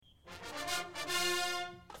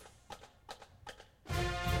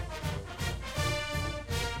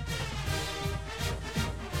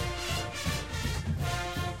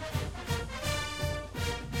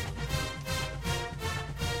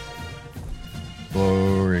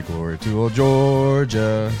Glory, glory to old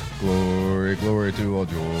Georgia. Glory, glory to old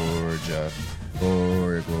Georgia.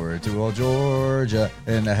 Glory, glory to old Georgia.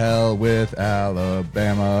 And the hell with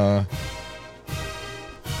Alabama.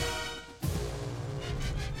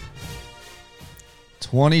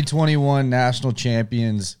 '21 national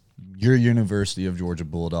champions, your University of Georgia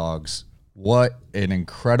Bulldogs. What an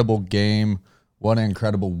incredible game. What an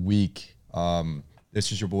incredible week.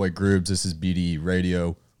 This is your boy Groobs. This is BDE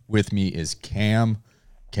Radio. With me is Cam.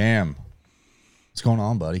 Cam, what's going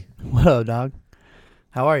on, buddy? What up, dog?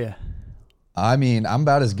 How are you? I mean, I'm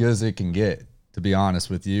about as good as it can get, to be honest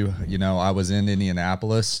with you. You know, I was in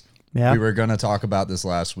Indianapolis. Yeah. We were going to talk about this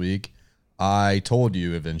last week. I told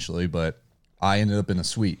you eventually, but I ended up in a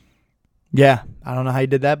suite. Yeah. I don't know how you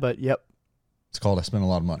did that, but yep. It's called I Spent a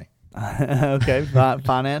Lot of Money. Okay.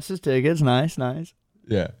 Finances, tickets. Nice.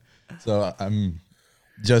 Yeah. So I'm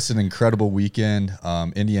just an incredible weekend.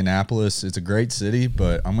 Indianapolis, it's a great city,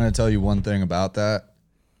 but I'm going to tell you one thing about that.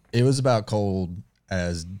 It was about cold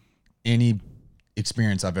as any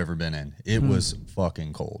experience I've ever been in. It was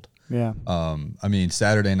fucking cold. Yeah. I mean,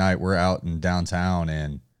 Saturday night we're out in downtown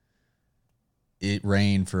and it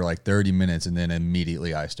rained for like 30 minutes and then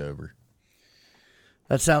immediately iced over.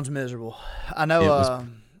 That sounds miserable. I know. It was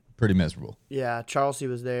pretty miserable. Yeah. Chelsea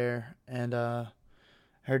was there, and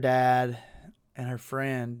her dad and her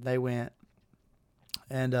friend, they went,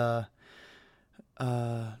 and yeah,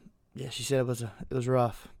 she said it was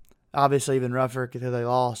rough. Obviously, even rougher because they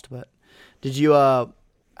lost. But did you?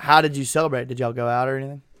 How did you celebrate? Did y'all go out or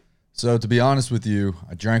anything? So to be honest with you,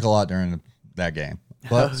 I drank a lot during that game,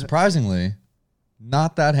 but surprisingly,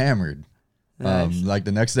 not that hammered. Nice. Like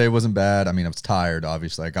the next day wasn't bad. I mean, I was tired.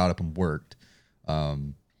 Obviously, I got up and worked.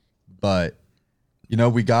 But you know,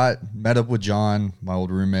 we met up with John, my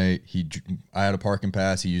old roommate. I had a parking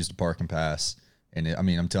pass. He used a parking pass, and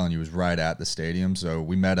I'm telling you, it was right at the stadium. So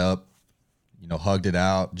we met up. You know, hugged it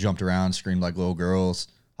out, jumped around, screamed like little girls.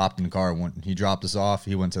 Hopped in the car. He dropped us off.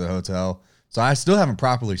 He went to the hotel. So I still haven't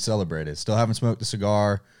properly celebrated. Still haven't smoked a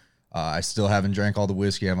cigar. I still haven't drank all the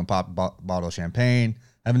whiskey. I haven't popped a bottle of champagne.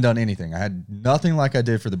 I haven't done anything. I had nothing like I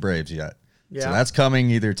did for the Braves yet. Yeah. So that's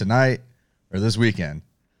coming either tonight or this weekend.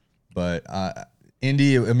 But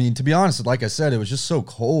Indy, I mean, to be honest, like I said, it was just so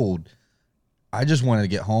cold. I just wanted to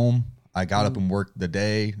get home. I got up and worked the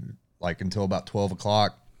day like until about 12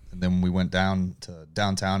 o'clock. And then we went down to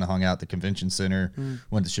downtown and hung out at the convention center.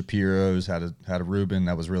 Went to Shapiro's, had a Reuben.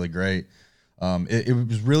 That was really great. It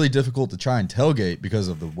was really difficult to try and tailgate because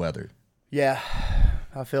of the weather. Yeah,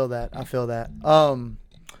 I feel that.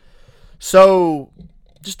 So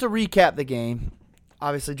just to recap the game,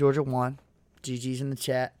 obviously Georgia won. GG's in the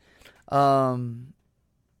chat. Going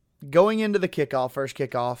into the first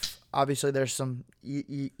kickoff, obviously there's some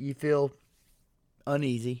you feel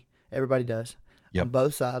uneasy. Everybody does. Yep. On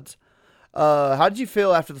both sides. How did you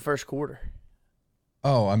feel after the first quarter?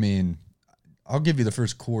 Oh, I mean, I'll give you the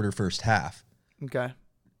first quarter, first half. Okay.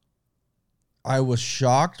 I was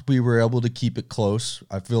shocked we were able to keep it close.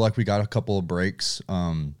 I feel like we got a couple of breaks.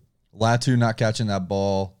 Latu not catching that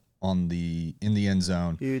ball in the end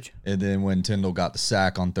zone. Huge. And then when Tyndall got the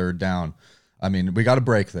sack on third down, I mean, we got a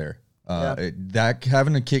break there.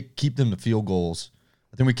 Having to keep them to field goals.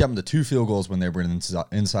 I think we kept them to 2 field goals when they were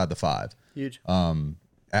inside the 5. Huge.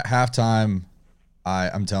 At halftime,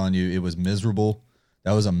 I'm telling you, it was miserable.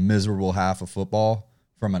 That was a miserable half of football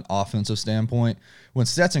from an offensive standpoint. When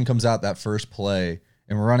Stetson comes out that first play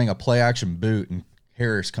and we're running a play action boot and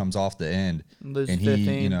Harris comes off the end Lose and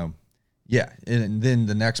 15. and then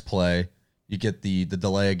the next play you get the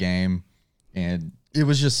delay of game, and it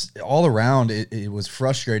was just all around. It was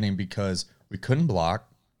frustrating because we couldn't block.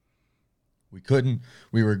 I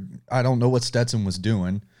don't know what Stetson was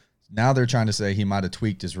doing. Now they're trying to say he might have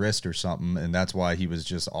tweaked his wrist or something, and that's why he was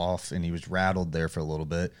just off and he was rattled there for a little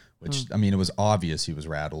bit, which, I mean, it was obvious he was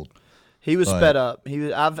rattled. He was sped up.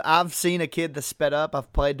 I've seen a kid that's sped up.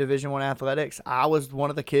 I've played Division I athletics. I was one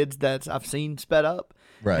of the kids that I've seen sped up.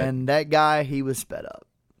 Right. And that guy, he was sped up.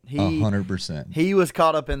 100%. He was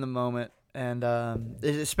caught up in the moment, and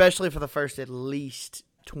especially for the first at least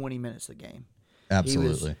 20 minutes of the game.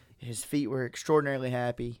 Absolutely. His feet were extraordinarily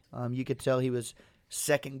happy. You could tell he was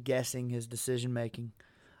second guessing his decision making.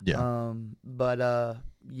 Yeah. That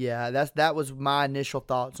was my initial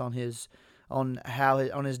thoughts on his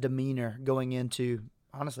demeanor going into,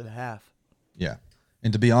 honestly, the half. Yeah.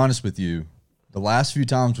 And to be honest with you, the last few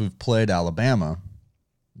times we've played Alabama,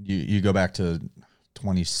 you go back to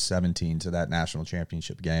 2017 to that national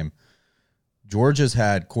championship game, Georgia's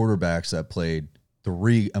had quarterbacks that played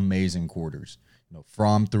 3 amazing quarters. You know,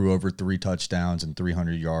 Fromm threw over 3 touchdowns and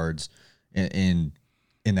 300 yards. And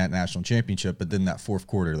in that national championship, but then that fourth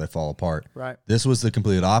quarter they fall apart. Right. This was the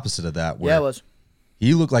complete opposite of that. Where Yeah, it was.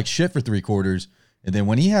 he looked like shit for 3 quarters, and then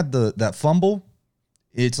when he had that fumble,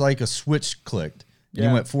 it's like a switch clicked. And Yeah.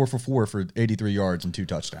 he went 4 for 4 for 83 yards and 2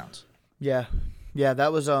 touchdowns. Yeah. Yeah,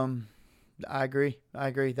 that was I agree.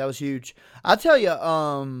 That was huge. I'll tell you,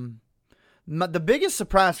 the biggest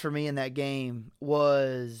surprise for me in that game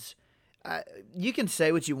was you can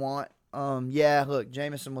say what you want. Yeah, look,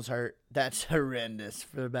 Jameson was hurt. That's horrendous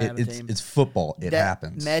for the Bama team. It's football. It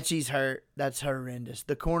happens. Mechie's hurt. That's horrendous.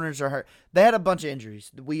 The corners are hurt. They had a bunch of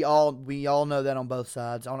injuries. We all know that on both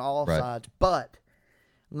sides, on all sides. But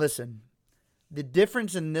listen, the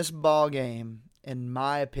difference in this ball game, in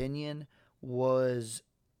my opinion, was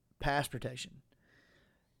pass protection.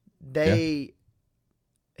 He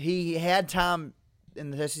had time in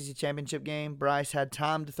the SEC championship game. Bryce had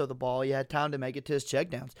time to throw the ball. He had time to make it to his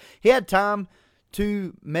checkdowns. He had time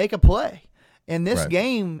to make a play. In this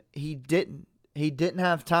game, he didn't. He didn't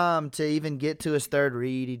have time to even get to his third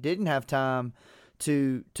read. He didn't have time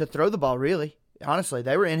to throw the ball, really. Honestly,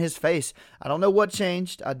 they were in his face. I don't know what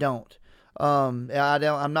changed. I don't. I'm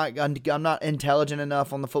not intelligent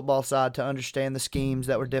enough on the football side to understand the schemes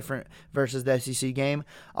that were different versus the SEC game.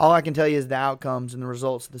 All I can tell you is the outcomes and the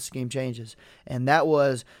results of the scheme changes, and that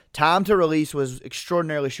was time to release was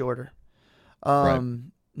extraordinarily shorter.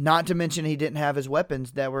 Not to mention he didn't have his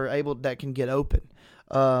weapons that can get open.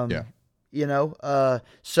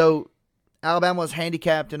 So Alabama was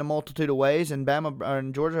handicapped in a multitude of ways, and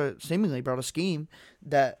Georgia seemingly brought a scheme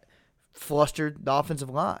that flustered the offensive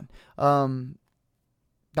line.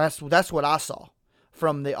 That's what I saw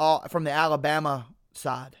from the Alabama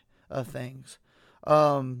side of things.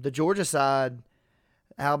 The Georgia side,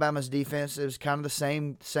 Alabama's defense, it was kind of the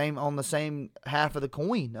same on the same half of the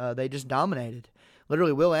coin. They just dominated.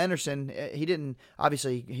 Literally, Will Anderson, he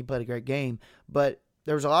played a great game, but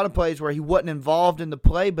there was a lot of plays where he wasn't involved in the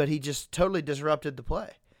play, but he just totally disrupted the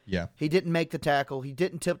play. Yeah. He didn't make the tackle. He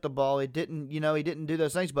didn't tip the ball. He didn't do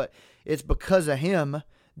those things, but it's because of him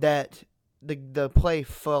that the play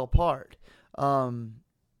fell apart. And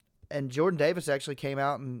Jordan Davis actually came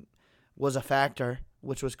out and was a factor,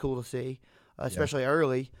 which was cool to see, especially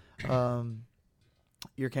early.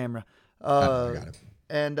 Your camera. I got it.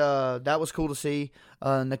 And that was cool to see.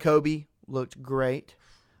 Nakobe looked great.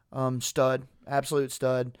 Stud. Absolute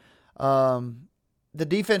stud. The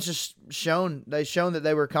defense has shown that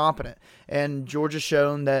they were competent, and Georgia's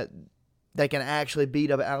shown that they can actually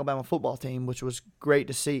beat an Alabama football team, which was great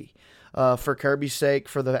to see for Kirby's sake,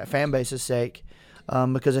 for the fan base's sake.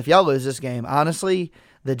 Because if y'all lose this game, honestly,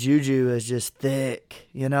 the juju is just thick.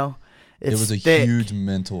 It was a thick. huge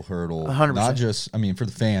mental hurdle. 100%. Not just, for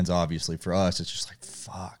the fans, obviously. For us, it's just like,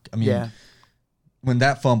 fuck. When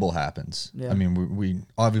that fumble happens, we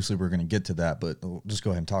obviously we're going to get to that, but we'll just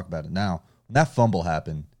go ahead and talk about it now. When that fumble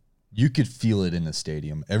happened, you could feel it in the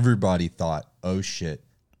stadium. Everybody thought, oh, shit,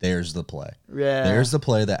 there's the play. Yeah. There's the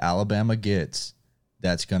play that Alabama gets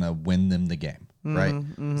that's going to win them the game, right?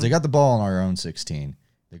 Mm-hmm. They got the ball on our own 16.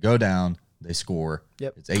 They go down. They score.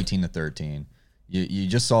 Yep. It's 18-13. You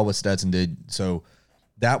just saw what Stetson did. So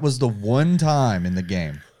that was the one time in the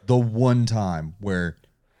game, where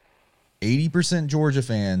 80% Georgia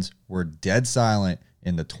fans were dead silent,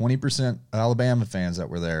 and the 20% Alabama fans that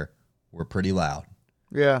were there were pretty loud.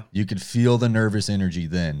 Yeah. You could feel the nervous energy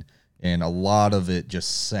then, and a lot of it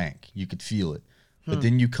just sank. You could feel it. But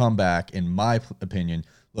then you come back, in my opinion,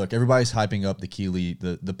 look, everybody's hyping up the Keeley,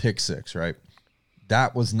 the pick six, right?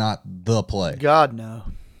 That was not the play. God, no.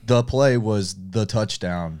 The play was the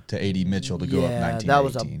touchdown to A.D. Mitchell to go up 19-18. That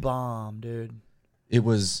was a bomb, dude. It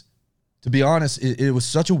was, to be honest, it was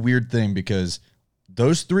such a weird thing because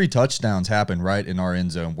those 3 touchdowns happened right in our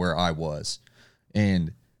end zone where I was.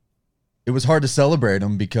 And it was hard to celebrate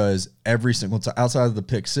them because every single time, outside of the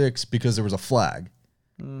pick six, because there was a flag.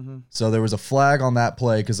 Mm-hmm. So there was a flag on that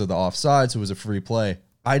play because of the offside, so it was a free play.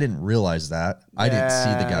 I didn't realize that. I didn't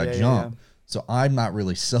see the guy jump. So I'm not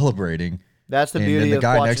really celebrating. That's the beauty of the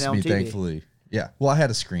guy watching next to me, on TV. Thankfully. Yeah. Well, I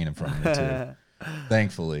had a screen in front of me, too.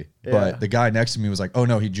 Thankfully. Yeah. But the guy next to me was like, oh,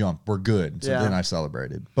 no, he jumped. We're good. So then I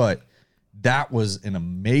celebrated. But that was an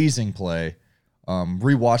amazing play.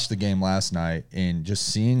 Rewatched the game last night, and just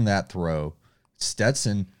seeing that throw,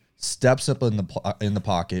 Stetson steps up in the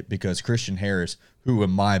pocket because Christian Harris, who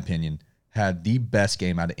in my opinion had the best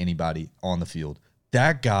game out of anybody on the field.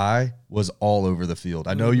 That guy was all over the field.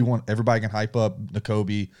 I know everybody can hype up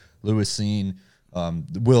Nakobe, Lewis Seen,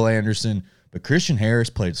 Will Anderson, but Christian Harris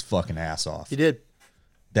played his fucking ass off. He did.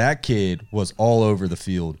 That kid was all over the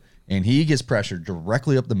field, and he gets pressured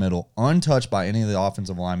directly up the middle, untouched by any of the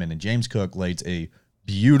offensive linemen, and James Cook lays a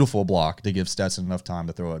beautiful block to give Stetson enough time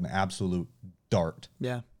to throw an absolute dart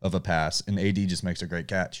of a pass, and AD just makes a great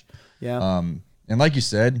catch. Yeah. And like you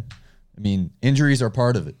said, I mean, injuries are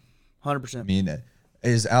part of it. 100%. I mean,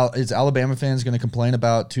 is Alabama fans going to complain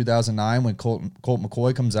about 2009 when Colt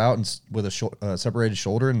McCoy comes out and with a separated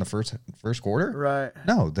shoulder in the first quarter? Right.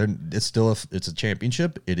 No, it's still it's a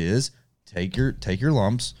championship. It is. Take your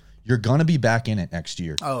lumps. You're gonna be back in it next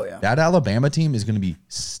year. Oh yeah. That Alabama team is gonna be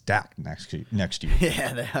stacked next year.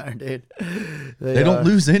 Yeah, they are, dude. They don't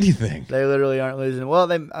lose anything. They literally aren't losing. Well,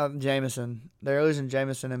 Jamison. They're losing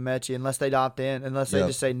Jamison and Mechie unless they opt in. Unless they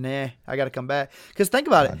just say, nah, I got to come back. Because think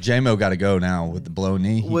about it. J-Mo got to go now with the blown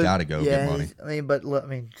knee. He got to go get money. I mean, but look,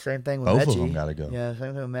 same thing with Both Mechie. of them got to go. Yeah,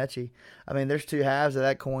 same thing with Mechie. I mean, there's two halves of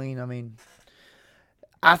that coin. I mean,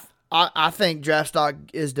 I think draft stock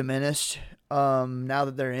is diminished now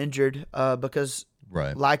that they're injured because,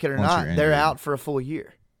 like it or not, they're out for a full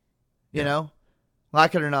year. You know?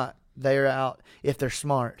 Like it or not, they're out. If they're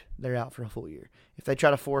smart, they're out for a full year. If they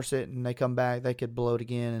try to force it and they come back, they could blow it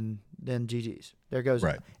again, and then GG's. There goes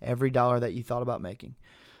every dollar that you thought about making.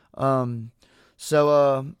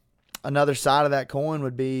 So another side of that coin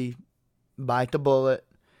would be bite the bullet,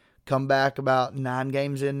 come back about 9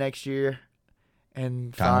 games in next year,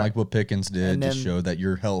 and kind of like what Pickens did to show that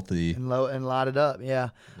you're healthy and light it up. Yeah.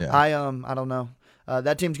 I don't know.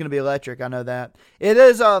 That team's going to be electric. I know that. It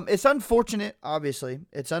is. It's unfortunate. Obviously,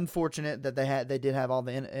 it's unfortunate that they did have all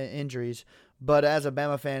the injuries. But as a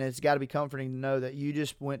Bama fan, it's got to be comforting to know that you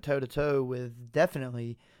just went toe to toe with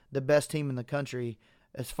definitely the best team in the country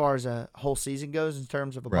as far as a whole season goes in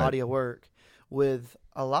terms of a body of work, with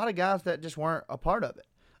a lot of guys that just weren't a part of it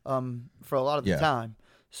for a lot of the time.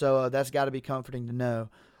 So that's got to be comforting to know.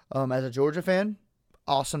 As a Georgia fan,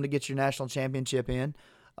 awesome to get your national championship in.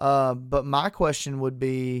 But my question would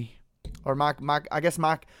be, or I guess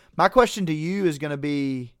my question to you is going to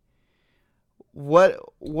be, what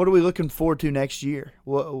are we looking forward to next year?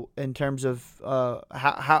 What in terms of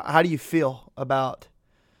how do you feel about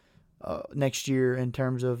next year in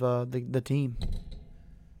terms of the team?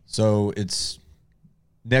 So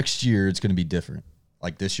next year it's going to be different.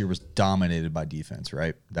 Like this year was dominated by defense,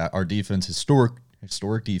 right? That our defense,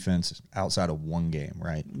 historic defense outside of one game,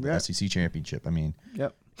 right? The SEC championship. I mean,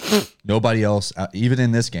 nobody else, even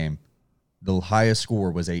in this game, the highest score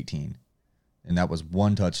was 18, and that was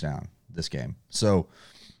 1 touchdown this game. So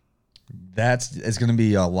it's going to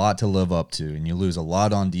be a lot to live up to, and you lose a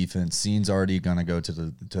lot on defense. Scene's already going to go to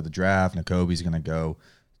the draft. Nakobe's going to go.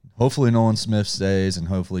 Hopefully Nolan Smith stays, and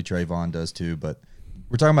hopefully Trayvon does too. But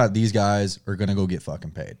we're talking about these guys are going to go get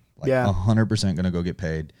fucking paid. 100% going to go get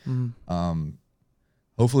paid. Mm-hmm.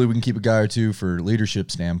 Hopefully we can keep a guy or two for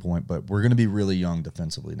leadership standpoint, but we're going to be really young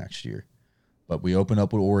defensively next year. But we open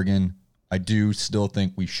up with Oregon. I do still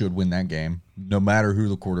think we should win that game, no matter who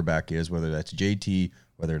the quarterback is, whether that's JT,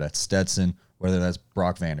 whether that's Stetson, whether that's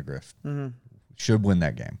Brock Vandagriff. Mm-hmm. Should win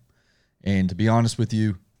that game. And to be honest with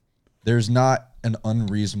you, there's not an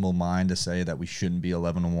unreasonable mind to say that we shouldn't be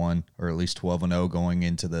 11-1 or at least 12-0 going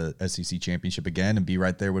into the SEC championship again and be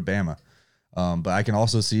right there with Bama. But I can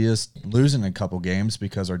also see us losing a couple games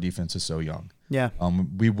because our defense is so young. Yeah.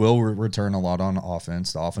 We will return a lot on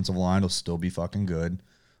offense. The offensive line will still be fucking good.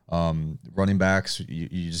 Running backs,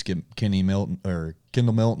 you just get Kendall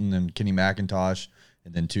Milton and Kenny McIntosh,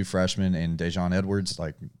 and then 2 freshmen and Dejon Edwards.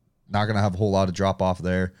 Like, not going to have a whole lot of drop off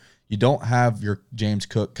there. You don't have your James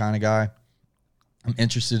Cook kind of guy. I'm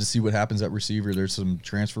interested to see what happens at receiver. There's some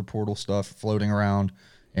transfer portal stuff floating around,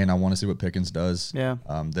 and I want to see what Pickens does. Yeah.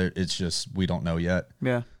 It's just we don't know yet.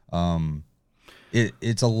 Yeah.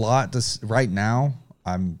 It's a lot to right now.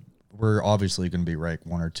 We're obviously going to be ranked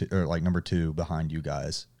 1 or 2 or like number 2 behind you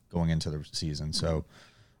guys going into the season. So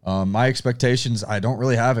my expectations, I don't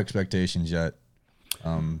really have expectations yet.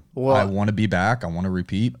 Well, I want to be back. I want to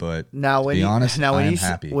repeat, but now, to be honest, I am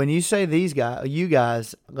happy. When you say you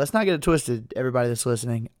guys, let's not get it twisted, everybody that's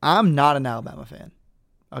listening. I'm not an Alabama fan.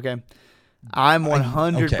 Okay? I'm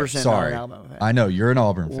 100% not an Alabama fan. I know, you're an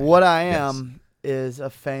Auburn fan. What I am is a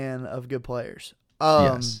fan of good players.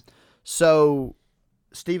 Yes. So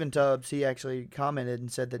Stephen Tubbs, he actually commented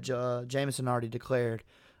and said that Jameson already declared.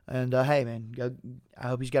 And, hey, man, I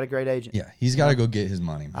hope he's got a great agent. Yeah, he's got to go get his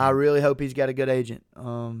money, man. I really hope he's got a good agent.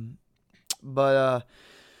 But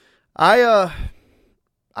I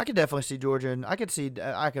could definitely see Georgia, and I could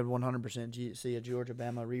 100% see a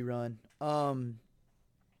Georgia-Bama rerun.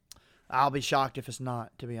 I'll be shocked if it's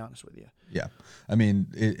not, to be honest with you. Yeah. I mean,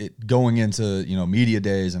 it going into, media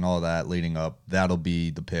days and all that leading up, that'll be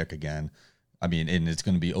the pick again. I mean, and it's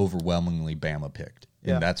going to be overwhelmingly Bama picked.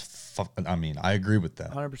 And that's, I agree with that.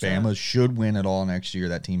 100%. Bama should win it all next year.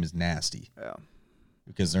 That team is nasty. Yeah.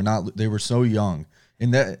 because they were so young.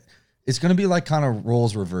 And that it's going to be like kind of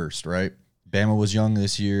roles reversed, right? Bama was young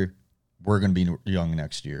this year. We're going to be young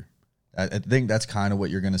next year. I think that's kind of what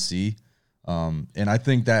you're going to see. And I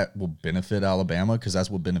think that will benefit Alabama because that's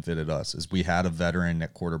what benefited us is we had a veteran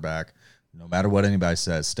at quarterback. No matter what anybody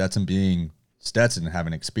says, Stetson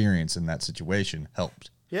having experience in that situation helped.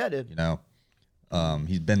 Yeah, it did. You know,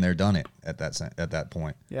 he's been there, done it at that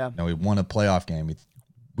point. Yeah. You know, he won a playoff game.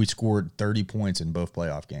 We scored 30 points in both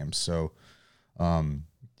playoff games. So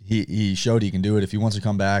he showed he can do it. If he wants to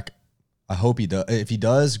come back, I hope he does. If he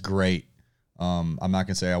does, great. I'm not going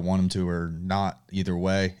to say I want him to or not either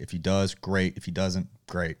way. If he does, great. If he doesn't,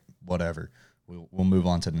 great. Whatever. We'll move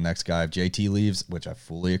on to the next guy. If JT leaves, which I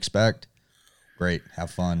fully expect, great.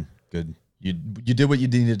 Have fun. Good. You did what you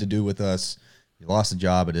needed to do with us. You lost the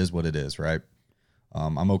job. It is what it is, right?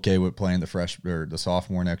 I'm okay with playing the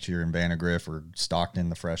sophomore next year in Vandegrift or Stockton,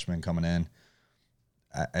 the freshman coming in.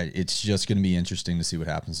 It's just going to be interesting to see what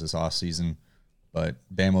happens this offseason. But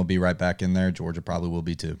Bama will be right back in there. Georgia probably will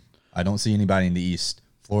be too. I don't see anybody in the East.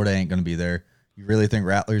 Florida ain't going to be there. You really think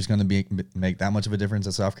Rattler's going to make that much of a difference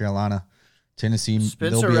at South Carolina? Tennessee,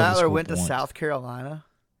 Spencer Rattler went to South Carolina?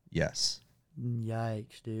 Yes.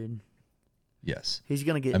 Yikes, dude. Yes. He's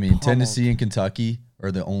going to get pummeled. Tennessee and Kentucky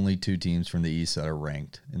are the only two teams from the East that are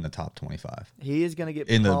ranked in the top 25. He is going to get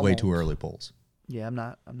in pummeled. the way too early polls. Yeah, I'm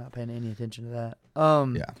not paying any attention to that.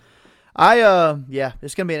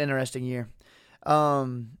 It's going to be an interesting year.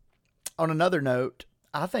 On another note,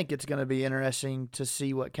 I think it's going to be interesting to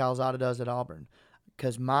see what Calzada does at Auburn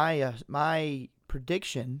because my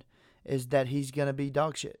prediction is that he's going to be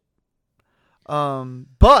dog shit.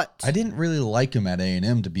 But I didn't really like him at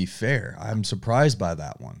A&M, to be fair. I'm surprised by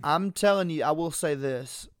that one. I'm telling you, I will say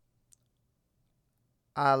this.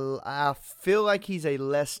 I feel like he's a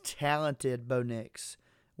less talented Bo Nix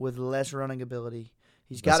with less running ability.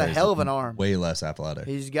 He's got a hell of an arm. Way less athletic.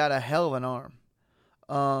 He's got a hell of an arm.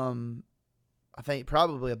 I think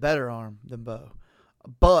probably a better arm than Bo.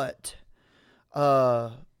 But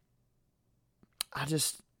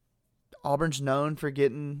Auburn's known for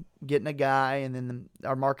getting a guy, and then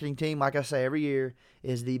our marketing team, like I say every year,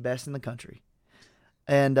 is the best in the country.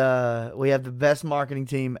 And we have the best marketing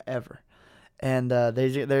team ever. And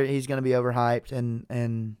he's going to be overhyped,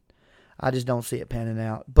 and I just don't see it panning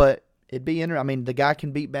out. But it'd be interesting. I mean, the guy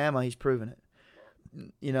can beat Bama. He's proven it.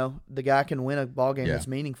 You know, the guy can win a ball game that's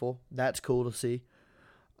meaningful. That's cool to see.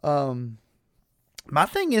 My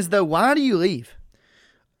thing is, though, why do you leave?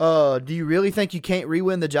 Do you really think you can't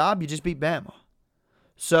re-win the job? You just beat Bama.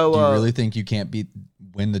 So, do you really think you can't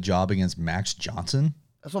win the job against Max Johnson?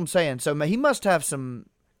 That's what I'm saying. So he must have some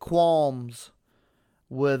qualms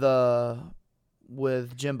with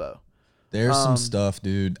Jimbo. There's some stuff,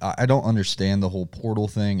 dude. I don't understand the whole portal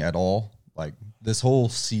thing at all. Like, this whole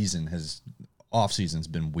off-season's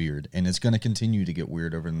been weird, and it's going to continue to get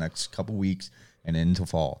weird over the next couple weeks and into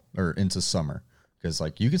fall or into summer. Because,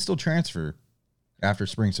 like, you can still transfer after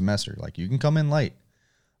spring semester. Like, you can come in late.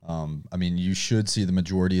 I mean, you should see the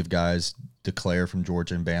majority of guys declare from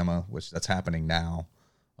Georgia and Bama, which that's happening now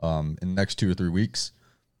in the next 2 or 3 weeks.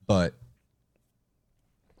 But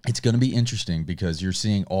it's going to be interesting because you're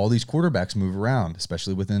seeing all these quarterbacks move around,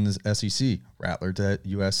 especially within the SEC. Rattler to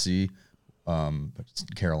USC,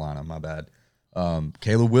 Carolina, my bad.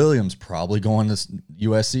 Caleb Williams probably going to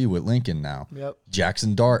USC with Lincoln now. Yep.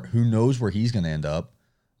 Jackson Dart, who knows where he's going to end up.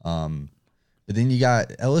 But then you got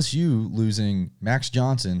LSU losing Max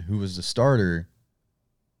Johnson, who was the starter,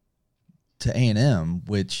 to A&M,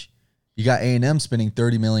 which you got A&M spending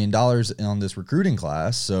 $30 million on this recruiting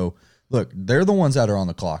class. So, look, they're the ones that are on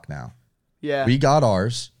the clock now. Yeah. We got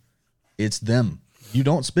ours. It's them. You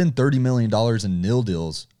don't spend $30 million in nil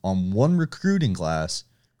deals on one recruiting class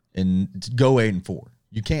and go 8-4.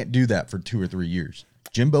 You can't do that for 2 or 3 years.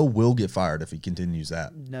 Jimbo will get fired if he continues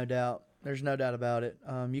that. No doubt. There's no doubt about it.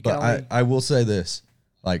 I will say this.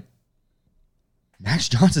 Like, Max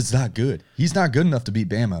Johnson's not good. He's not good enough to beat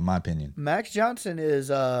Bama, in my opinion. Max Johnson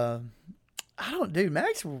is Max,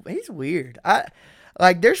 he's weird.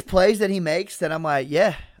 There's plays that he makes that I'm like,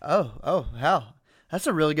 yeah, hell, that's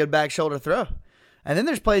a really good back shoulder throw. And then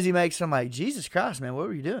there's plays he makes, I'm like, Jesus Christ, man, what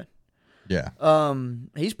were you doing? Yeah.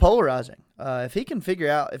 He's polarizing. If he can figure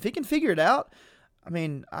it out, I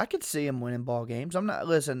mean, I could see him winning ball games. Here's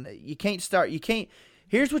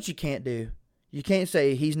what you can't do. You can't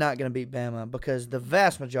say he's not going to beat Bama because the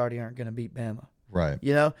vast majority aren't going to beat Bama. Right.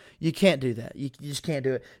 You know, you can't do that. You just can't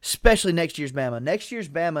do it, especially next year's Bama. Next year's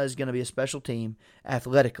Bama is going to be a special team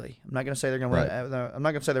athletically. I'm not going to say they're going to win. I'm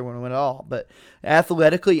not going to say they're going to win it all, but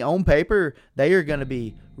athletically, on paper, they are going to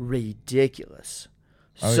be ridiculous.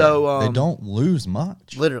 Oh, So they don't lose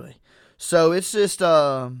much. literally. So it's just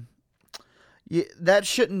that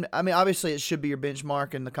shouldn't. I mean, obviously, it should be your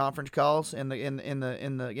benchmark in the conference calls and in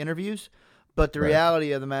the interviews. But the Right.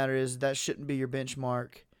 reality of the matter is that shouldn't be your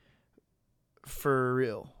benchmark for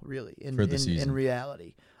real, really, For the season. in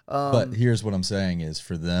reality. But here's what I'm saying is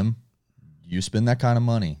for them, you spend that kind of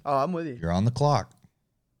money. Oh, I'm with you. You're on the clock.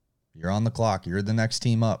 You're on the clock. You're the next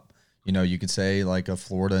team up. You know, you could say like a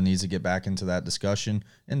Florida needs to get back into that discussion,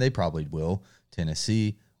 and they probably will.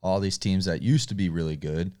 Tennessee, all these teams that used to be really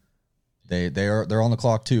good, they're on the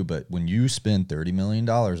clock too. But when you spend $30 million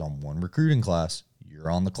on one recruiting class, you're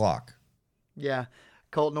on the clock. Yeah.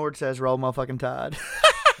 Colt Nord says, roll motherfucking Tide.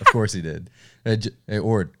 Of course he did. Hey,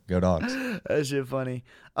 Ord, go Dogs. That shit funny.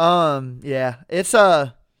 Yeah. It's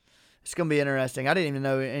gonna be interesting. I didn't even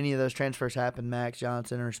know any of those transfers happened. Max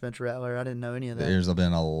Johnson or Spencer Rattler. I didn't know any of that. There's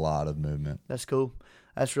been a lot of movement. That's cool.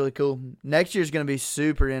 That's really cool. Next year's gonna be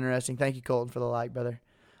super interesting. Thank you, Colton, for the like, brother.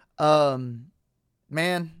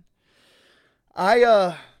 Man, I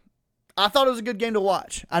thought it was a good game to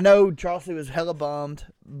watch. I know Charleston was hella bummed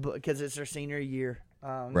because it's their senior year.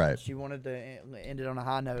 Right. She wanted to end it on a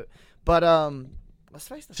high note, but let's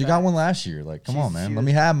face the She fact. got one last year. Like, come on, man. she Let was-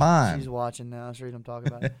 me have mine. She's watching now. I'm sure you don't talk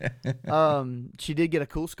about it. She did get a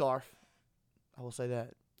cool scarf. I will say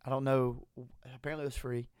that. I don't know. Apparently, it was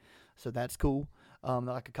free, so that's cool.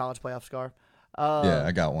 Like a college playoff scarf. Yeah,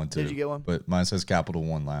 I got one too. Did you get one? But mine says Capital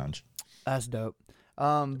One Lounge. That's dope.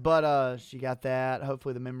 But she got that.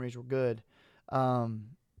 Hopefully, the memories were good.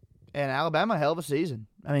 And Alabama, hell of a season.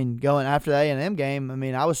 I mean, going after the A&M game, I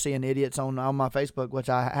mean, I was seeing idiots on my Facebook, which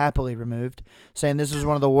I happily removed, saying this is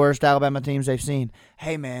one of the worst Alabama teams they've seen.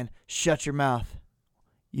 Hey, man, shut your mouth,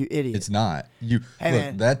 you idiot. It's not. Hey, look,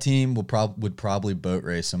 man. that team would probably boat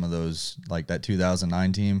race some of those, like that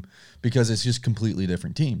 2009 team, because it's just completely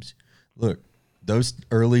different teams. Look, those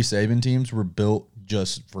early Saban teams were built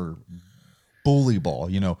just for bully ball,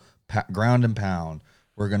 ground and pound.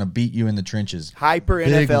 We're going to beat you in the trenches. Hyper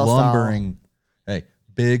Big NFL lumbering,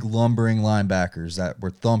 big lumbering linebackers that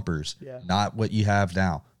were thumpers, Yeah. not what you have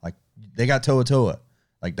now. Like, they got Toa.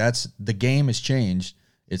 Like, the game has changed.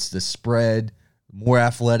 It's the spread, more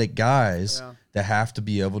athletic guys that have to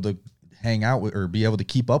be able to hang out with or be able to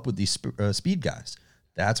keep up with these speed guys.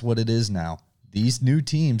 That's what it is now. These new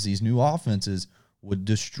teams, these new offenses would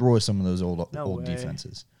destroy some of those old way.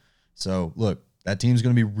 defenses. So, look, that team's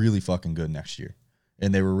going to be really fucking good next year.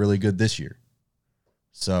 And they were really good this year.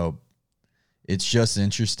 So, it's just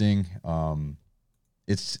interesting.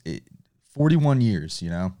 It's 41 years,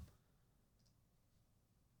 Yeah.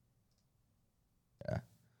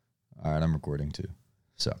 All right, I'm recording too.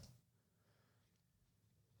 So.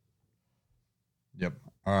 Yep.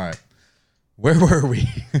 All right. Where were we?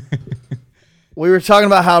 We were talking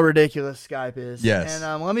about how ridiculous Skype is. Yes.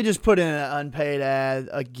 And let me just put in an unpaid ad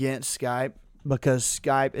against Skype because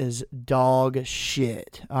Skype is dog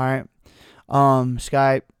shit. All right.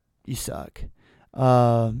 Skype, you suck.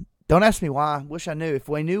 Don't ask me why. Wish I knew. If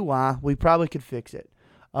we knew why, we probably could fix it.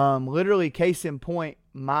 Literally, case in point,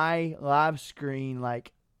 my live screen,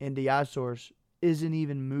 like in the iSource, isn't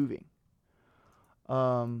even moving.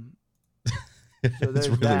 So It's there's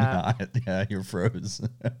really that. not. Yeah, you're froze.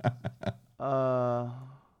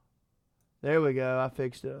 There we go. I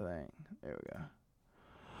fixed it, I think. There we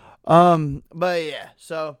go. But yeah,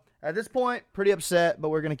 so at this point, pretty upset, but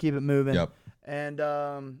we're gonna keep it moving. Yep.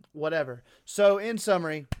 And whatever. So in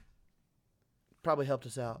summary, probably helped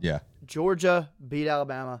us out. Yeah. Georgia beat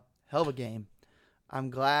Alabama. Hell of a game. I'm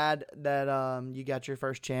glad that you got your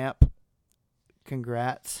first champ.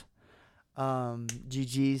 Congrats.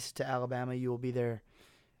 GG's to Alabama. You will be there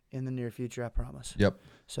in the near future, I promise. Yep.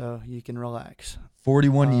 So you can relax.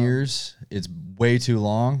 41 years. It's way too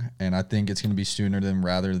long, and I think it's going to be sooner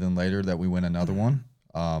rather than later that we win another one.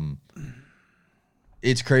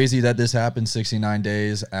 It's crazy that this happened 69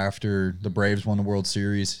 days after the Braves won the World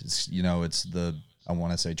Series. It's it's the, I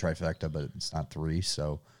want to say trifecta, but it's not three,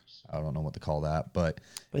 so I don't know what to call that. But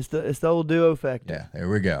It's the old duo factor. yeah, there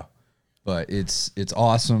we go. But it's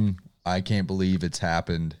awesome. I can't believe it's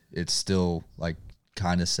happened. It's still like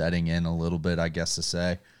kind of setting in a little bit, I guess to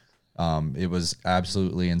say. It was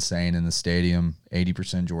absolutely insane in the stadium.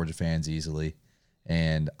 80% Georgia fans easily,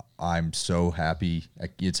 and I'm so happy.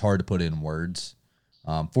 It's hard to put it in words.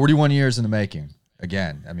 41 years in the making.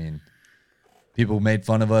 Again, I mean, people made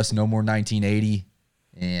fun of us. No more 1980,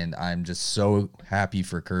 and I'm just so happy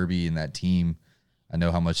for Kirby and that team. I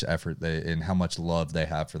know how much effort and how much love they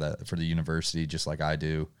have for the university, just like I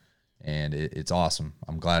do, and it's awesome.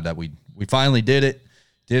 I'm glad that we finally did it.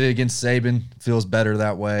 Did it against Saban. Feels better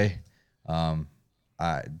that way.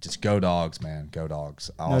 just go Dogs, man. Go Dogs.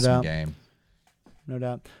 Awesome game. No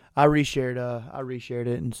doubt. I reshared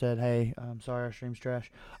it and said, "Hey, I'm sorry our stream's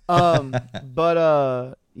trash."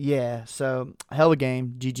 But yeah. So hell of a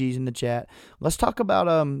game. GG's in the chat. Let's talk about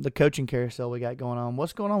the coaching carousel we got going on.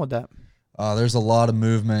 What's going on with that? There's a lot of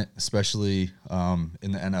movement, especially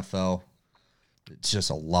in the NFL. It's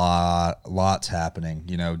just lots happening.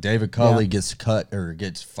 You know, David Culley gets cut or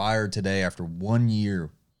gets fired today after 1 year.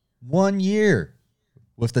 1 year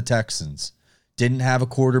with the Texans. Didn't have a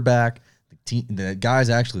quarterback. The guys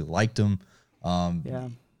actually liked him.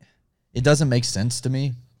 It doesn't make sense to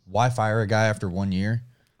me. Why fire a guy after 1 year?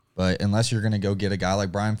 But unless you're going to go get a guy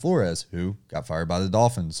like Brian Flores, who got fired by the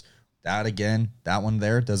Dolphins, that one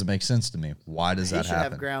there doesn't make sense to me. Why does that happen? He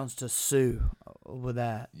should have grounds to sue with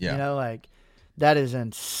that. Yeah. You know, like that is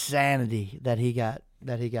insanity that he got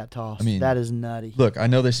tossed. I mean, that is nutty. Look, I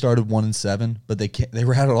know they started 1-7, but they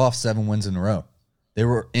rattled off 7 wins in a row. They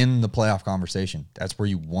were in the playoff conversation. That's where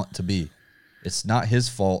you want to be. It's not his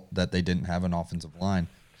fault that they didn't have an offensive line.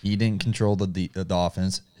 He didn't control the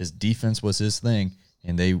offense. His defense was his thing,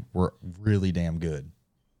 and they were really damn good.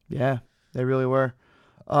 Yeah, they really were.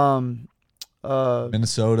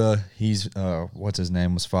 Minnesota, he's what's his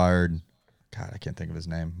name, was fired. God, I can't think of his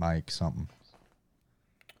name. Mike something.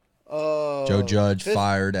 Joe Judge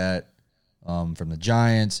fired from the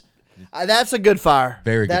Giants. That's a good fire.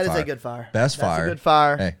 Very good. That fire. Is a good fire. Best That's fire. A good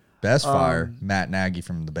fire. Hey, best fire. Matt Nagy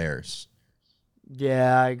from the Bears.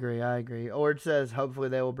 Yeah, I agree. Or it says hopefully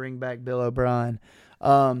they will bring back Bill O'Brien.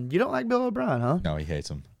 You don't like Bill O'Brien, huh? No, he hates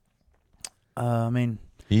him. I mean,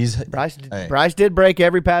 Bryce did break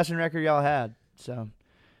every passing record y'all had, so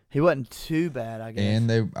he wasn't too bad, I guess.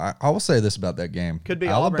 And I will say this about that game: could be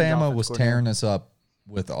Alabama was tearing us up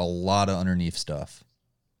with a lot of underneath stuff.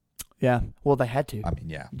 Yeah, well, they had to. I mean,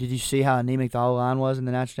 yeah. Did you see how anemic the O-line was in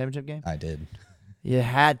the national championship game? I did. You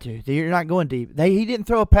had to. You're not going deep. He didn't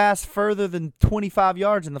throw a pass further than 25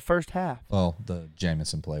 yards in the first half. Well, the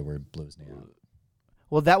Jamison play where he blew his knee out.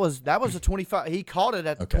 Well, that was a 25. He caught it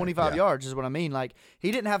at 25 yards. Is what I mean. Like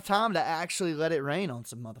he didn't have time to actually let it rain on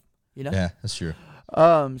some mother. You know. Yeah, that's true.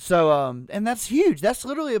 And that's huge. That's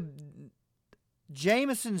literally a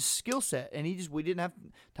Jamison's skill set, and we didn't have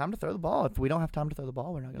time to throw the ball. If we don't have time to throw the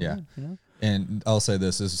ball, we're not going to win. You know. And I'll say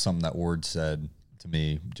this is something that Ward said to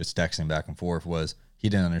me, just texting back and forth, was he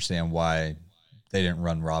didn't understand why they didn't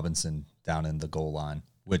run Robinson down in the goal line,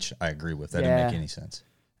 which I agree with. That didn't make any sense.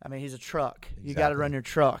 I mean, he's a truck. Exactly. You got to run your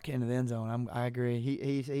truck into the end zone. I agree.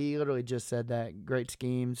 He literally just said that. Great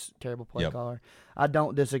schemes, terrible play caller. I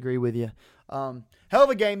don't disagree with you. Hell of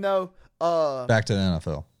a game, though. Back to the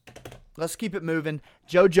NFL. Let's keep it moving.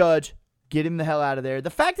 Joe Judge, get him the hell out of there. The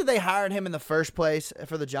fact that they hired him in the first place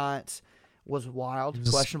for the Giants was wild. He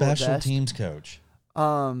was questionable. Special teams coach.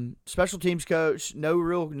 Special teams coach. No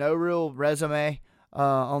real resume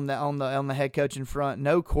on the head coaching front.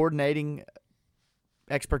 No coordinating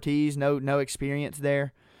expertise. No experience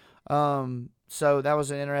there. So that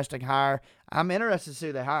was an interesting hire. I'm interested to see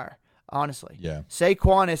who they hire. Honestly, yeah.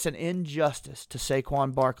 Saquon is an injustice to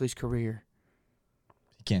Saquon Barkley's career.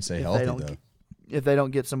 You can't say healthy though. If they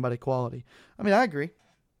don't get somebody quality, I mean, I agree.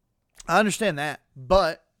 I understand that,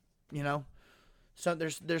 but so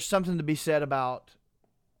there's something to be said about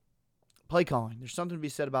play calling. There's something to be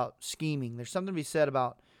said about scheming. There's something to be said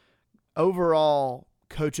about overall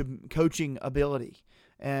coaching ability.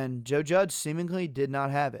 And Joe Judge seemingly did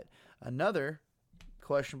not have it. Another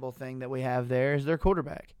questionable thing that we have there is their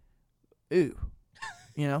quarterback. Ooh,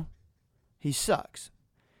 he sucks.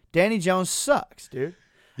 Danny Jones sucks, dude.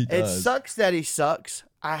 It sucks that he sucks.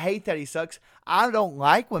 I hate that he sucks. I don't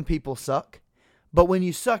like when people suck, but when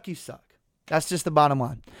you suck, you suck. That's just the bottom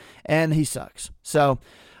line. And he sucks. So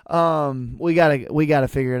we gotta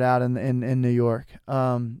figure it out in New York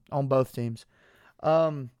on both teams.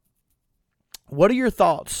 What are your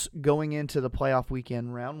thoughts going into the playoff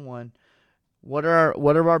weekend, round one? What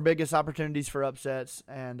are our biggest opportunities for upsets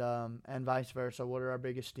and vice versa? What are our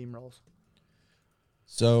biggest steamrolls?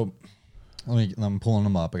 So I'm pulling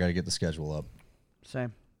them up. I got to get the schedule up.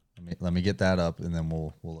 Same. Let me get that up, and then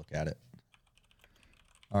we'll look at it.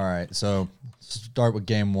 All right, so start with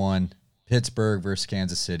game one, Pittsburgh versus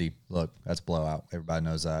Kansas City. Look, that's blowout. Everybody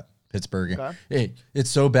knows that. Pittsburgh. Okay. Hey, it's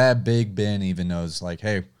so bad Big Ben even knows, like,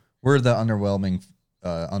 hey, we're the underwhelming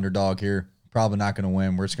underdog here. Probably not going to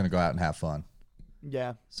win. We're just going to go out and have fun.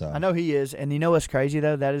 Yeah. So I know he is. And you know what's crazy,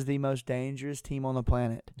 though? That is the most dangerous team on the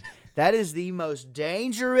planet. That is the most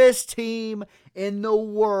dangerous team in the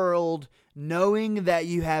world, knowing that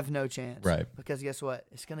you have no chance. Right. Because guess what?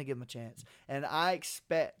 It's going to give them a chance. And I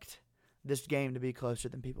expect this game to be closer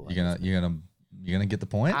than people. You're gonna you're gonna get the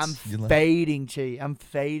points. I'm fading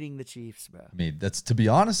the Chiefs, bro. I mean, that's, to be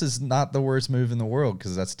honest, is not the worst move in the world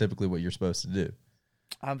because that's typically what you're supposed to do.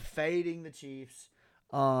 I'm fading the Chiefs.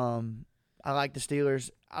 I like the Steelers.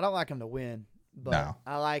 I don't like them to win, but No.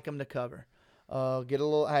 I like them to cover. Get a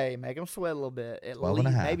little, make them sweat a little bit. At 12 least,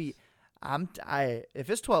 and a half. maybe if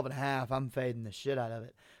it's 12 and a half, I'm fading the shit out of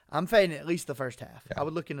it. I'm fading at least the first half. Yeah. I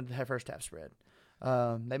would look into the first half spread.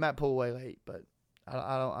 They might pull away late, but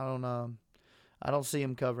I don't see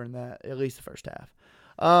them covering that at least the first half.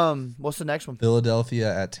 What's the next one?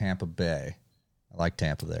 Philadelphia at Tampa Bay. I like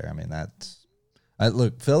Tampa there. I mean,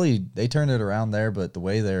 look, Philly, they turned it around there, but the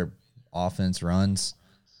way their offense runs,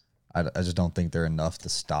 I just don't think they're enough to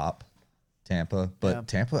stop Tampa. But Yeah.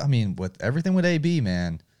 Tampa, I mean, with everything with AB,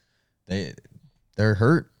 man, they're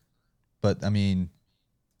hurt. But, I mean,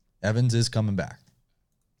 Evans is coming back.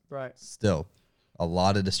 Right. Still, a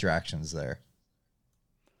lot of distractions there.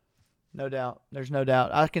 No doubt. There's no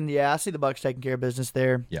doubt. I see the Bucs taking care of business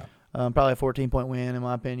there. Yeah. Probably a 14-point win in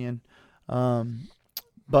my opinion. And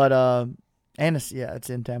it's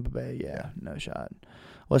in Tampa Bay. Yeah, no shot.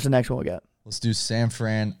 What's the next one we got? Let's do San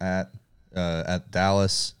Fran at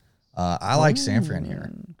Dallas. I like San Fran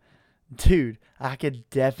here. Dude, I could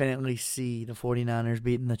definitely see the 49ers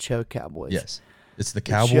beating the choke Cowboys. Yes. It's the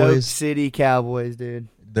The Cowboys. Choke City Cowboys, dude.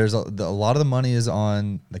 There's a lot of the money is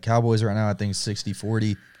on the Cowboys right now. I think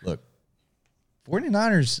 60-40. Look,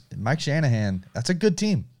 49ers, Mike Shanahan, that's a good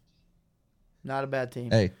team. Not a bad team.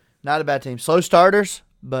 Hey. Not a bad team. Slow starters,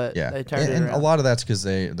 but Yeah. they turned it And around. a lot of that's because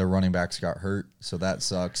their running backs got hurt, so that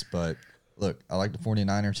sucks. But, look, I like the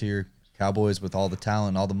 49ers here. Cowboys, with all the talent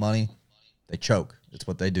and all the money, they choke. It's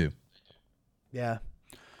what they do. Yeah.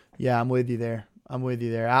 Yeah, I'm with you there.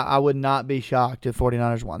 I would not be shocked if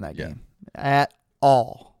 49ers won that Yeah. game at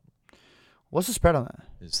all. What's the spread on that?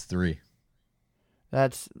 It's 3.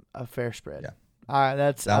 That's a fair spread. Yeah. All right,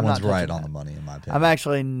 That I'm one's not right touching on that. the money, in my opinion. I'm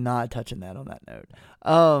actually not touching that on that note.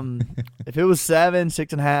 If it was 7,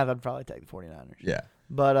 6.5, I'd probably take the 49ers. Yeah.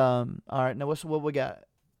 But all right, now what we got?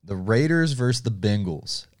 The Raiders versus the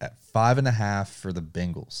Bengals at 5.5 for the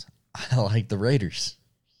Bengals. I like the Raiders.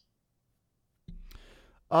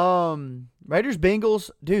 Raiders Bengals,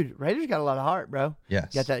 dude. Raiders got a lot of heart, bro.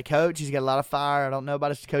 Yes. Got that coach. He's got a lot of fire. I don't know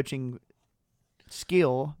about his coaching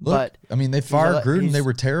skill, Look, but I mean, they fired Gruden. he's- They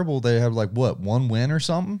were terrible. They had one win or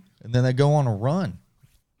something, and then they go on a run.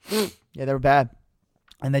 yeah, they were bad,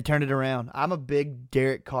 and they turned it around. I'm a big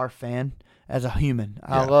Derek Carr fan as a human.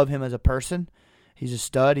 I Yeah. love him as a person. He's a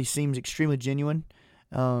stud. He seems extremely genuine.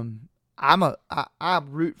 I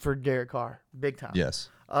root for Derek Carr big time. Yes.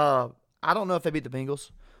 I don't know if they beat the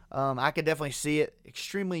Bengals. I could definitely see it.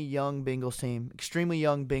 Extremely young Bengals team. Extremely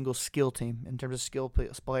young Bengals skill team in terms of skill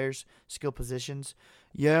players, skill positions.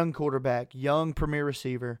 Young quarterback, young premier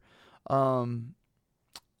receiver.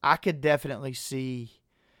 I could definitely see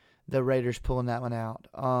the Raiders pulling that one out.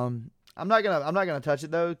 I'm not gonna touch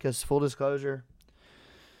it though, because full disclosure,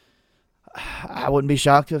 I wouldn't be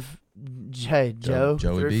shocked if Joe Joey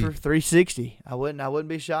threw B. for 360. I wouldn't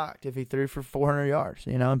be shocked if he threw for 400 yards,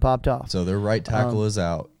 and popped off. So their right tackle is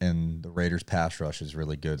out, and the Raiders' pass rush is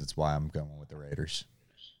really good. That's why I'm going with the Raiders.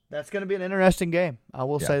 That's going to be an interesting game. I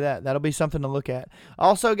will say that. That'll be something to look at.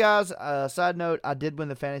 Also, guys, side note, I did win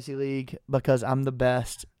the fantasy league because I'm the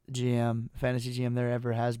best fantasy GM there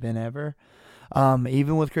ever has been ever.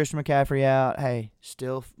 Even with Christian McCaffrey out, hey,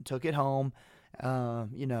 still took it home. I'm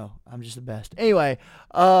just the best. Anyway,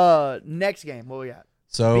 next game, what we got?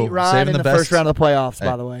 So Beat Ryan saving in the best, first round of the playoffs, Hey.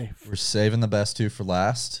 by the way. We're saving the best two for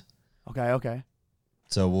last. Okay.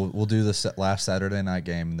 So we'll do the last Saturday night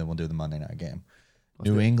game, and then we'll do the Monday night game. Let's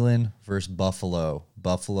New do it. England versus Buffalo.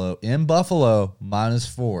 Buffalo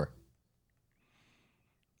 -4.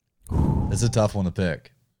 It's a tough one to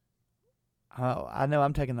pick. Oh, I know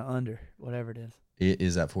I'm taking the under, whatever it is. It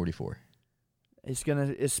is at 44.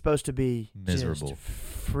 It's supposed to be Miserable. just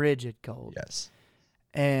frigid cold. Yes.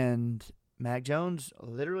 And Mac Jones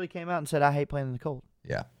literally came out and said, I hate playing in the cold.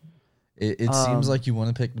 Yeah. It seems like you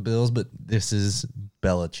want to pick the Bills, but this is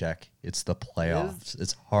Belichick. It's the playoffs.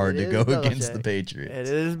 It's hard to it go is against the Belichick. Patriots.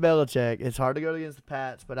 It is Belichick. It's hard to go against the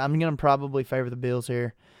Pats, but I'm going to probably favor the Bills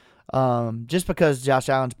here. Just because Josh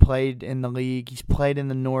Allen's played in the league. He's played in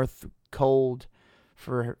the North cold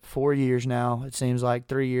for 4 years now. It seems like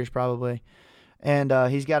 3 years probably. And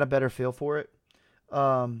he's got a better feel for it.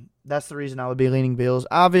 That's the reason I would be leaning Bills.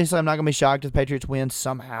 Obviously, I'm not going to be shocked if the Patriots win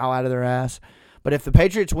somehow out of their ass. But if the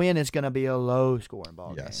Patriots win, it's going to be a low-scoring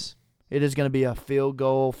ball game. Yes. It is going to be a field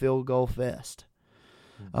goal fest.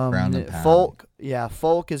 Ground and pound.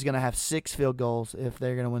 Folk is going to have 6 field goals if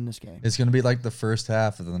they're going to win this game. It's going to be like the first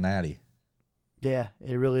half of the Natty. Yeah,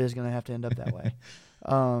 it really is going to have to end up that way.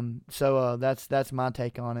 So that's my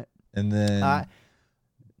take on it. And then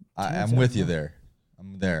I'm with you there.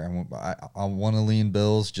 I'm there. I want to lean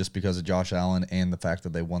Bills just because of Josh Allen and the fact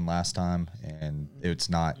that they won last time, and it's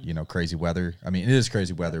not crazy weather. I mean, it is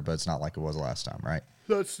crazy weather, but it's not like it was last time, right?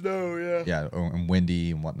 That snow, yeah. Yeah, and windy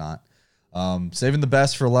and whatnot. Saving the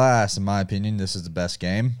best for last, in my opinion. This is the best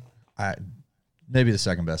game. Maybe the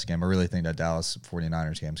second best game. I really think that Dallas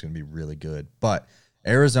 49ers game is going to be really good. But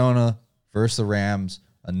Arizona versus the Rams,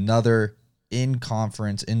 another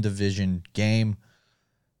in-conference, in-division game.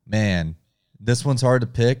 Man, this one's hard to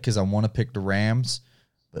pick because I want to pick the Rams.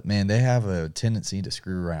 But, man, they have a tendency to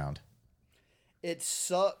screw around. It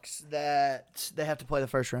sucks that they have to play the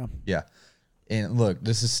first round. Yeah. And look,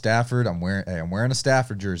 this is Stafford. I'm wearing a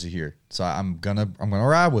Stafford jersey here. So I'm gonna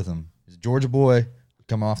ride with him. He's a Georgia boy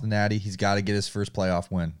coming off the Natty. He's got to get his first playoff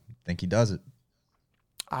win. I think he does it.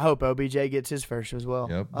 I hope OBJ gets his first as well.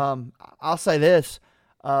 Yep. I'll say this.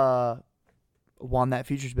 Won that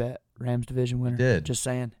futures bet. Rams division winner. Did. Just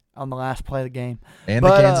saying. On the last play of the game. And the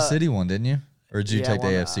Kansas City one, didn't you? Or did you take the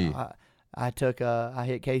AFC? I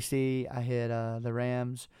hit KC. I hit the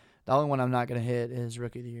Rams. The only one I'm not going to hit is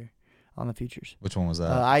Rookie of the Year on the futures. Which one was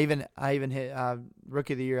that? I even hit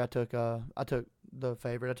Rookie of the Year. I took the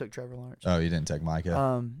favorite. I took Trevor Lawrence. Oh, you didn't take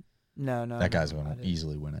Micah? No. That guy's going to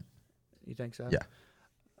easily win it. You think so? Yeah.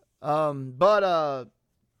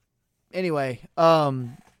 Anyway,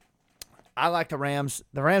 I like the Rams.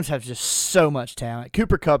 The Rams have just so much talent.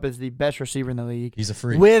 Cooper Kupp is the best receiver in the league. He's a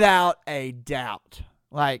freak. Without a doubt.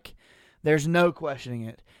 Like, there's no questioning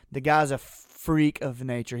it. The guy's a freak of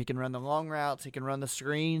nature. He can run the long routes. He can run the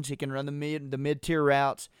screens. He can run the mid-tier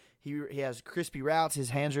routes. He has crispy routes.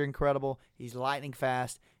 His hands are incredible. He's lightning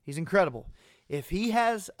fast. He's incredible. If he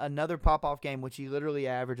has another pop-off game, which he literally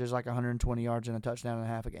averages like 120 yards and a touchdown and a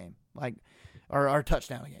half a game, or a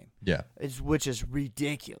touchdown a game, yeah, which is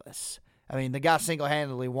ridiculous. I mean, the guy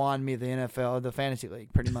single-handedly won me the NFL, the fantasy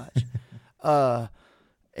league, pretty much.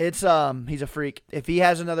 He's a freak. If he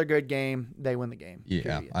has another good game, they win the game. Yeah,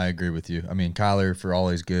 period. I agree with you. I mean, Kyler, for all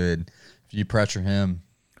he's good, if you pressure him,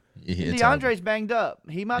 DeAndre's banged up.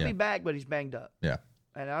 He might be back, but he's banged up. Yeah.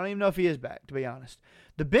 And I don't even know if he is back, to be honest.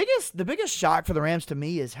 The biggest shock for the Rams to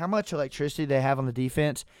me is how much electricity they have on the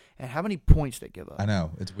defense and how many points they give up. I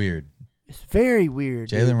know. It's weird. It's very weird.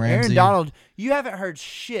 Jalen Ramsey. Aaron Donald, you haven't heard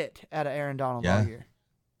shit out of Aaron Donald all year.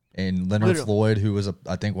 And Leonard Floyd, who was,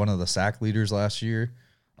 I think, one of the sack leaders last year.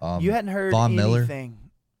 You hadn't heard Von Miller. anything.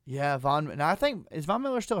 Yeah, Now, I think, is Von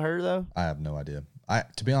Miller still hurt, though? I have no idea.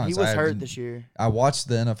 To be honest, he was hurt this year. I watched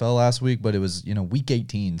the NFL last week, but it was, week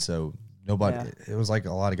 18, so nobody. Yeah. It was like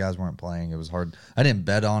a lot of guys weren't playing. It was hard. I didn't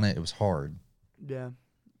bet on it. It was hard. Yeah,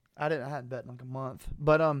 I hadn't bet in like a month,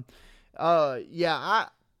 but I'm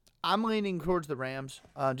leaning towards the Rams,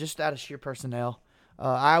 just out of sheer personnel.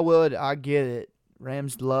 I get it.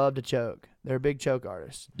 Rams love to choke. They're a big choke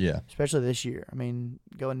artist. Yeah. Especially this year. I mean,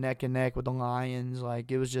 going neck and neck with the Lions,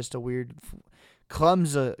 it was just a weird,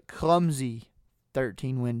 clumsy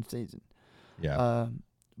 13-win season. Yeah.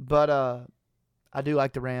 But I do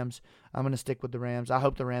like the Rams. I'm going to stick with the Rams. I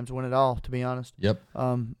hope the Rams win it all, to be honest. Yep.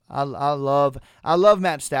 I love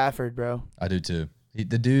Matt Stafford, bro. I do too.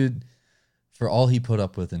 The dude, for all he put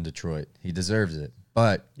up with in Detroit, he deserves it.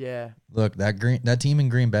 But yeah, look, that team in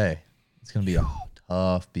Green Bay, it's going to be a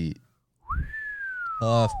tough beat.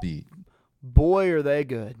 Tough beat. Boy, are they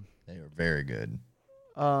good. They are very good.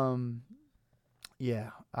 Yeah,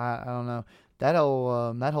 I don't know. That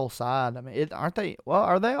whole side. I mean, aren't they? Well,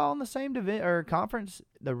 are they all in the same division or conference?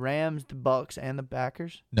 The Rams, the Bucks, and the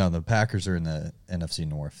Packers. No, the Packers are in the NFC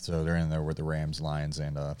North, so they're in there with the Rams, Lions,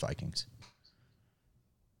 and Vikings.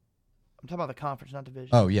 I'm talking about the conference, not division.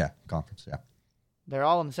 Oh yeah, conference. Yeah, they're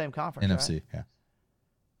all in the same conference. NFC. Right? Yeah,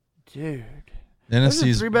 dude. The NFC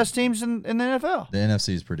is the three best teams in the NFL. The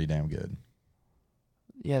NFC is pretty damn good.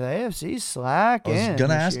 Yeah, the AFC's slack. I was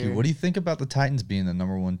gonna ask you, what do you think about the Titans being the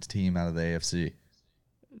number one team out of the AFC?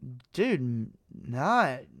 Dude,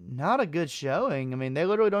 not a good showing. I mean, they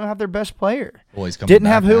literally don't have their best player. Well, he's coming didn't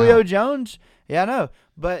back have Julio now. Jones. Yeah, I know,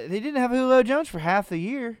 but they didn't have Julio Jones for half the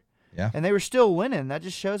year. Yeah, and they were still winning. That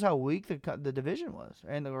just shows how weak the division was,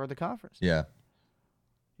 or the conference. Yeah,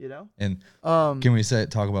 And can we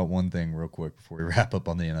talk about one thing real quick before we wrap up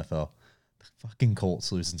on the NFL? The fucking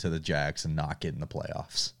Colts losing to the Jags and not getting the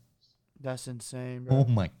playoffs. That's insane, bro. Oh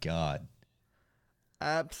my God.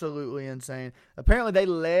 Absolutely insane. Apparently they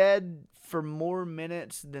led for more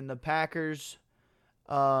minutes than the Packers,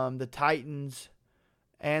 the Titans,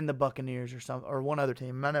 and the Buccaneers or one other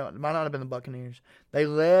team. Might not have been the Buccaneers. They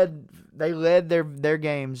led their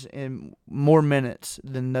games in more minutes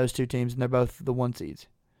than those two teams, and they're both the 1 seeds.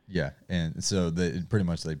 Yeah, and so they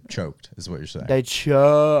choked, is what you're saying. They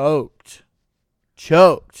choked.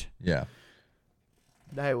 Yeah.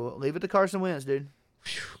 Hey, well, leave it to Carson Wentz, dude.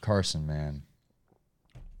 Whew, Carson, man.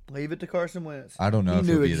 Leave it to Carson Wentz. I don't know if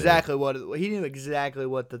he knew he'll be exactly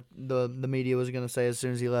what the media was going to say as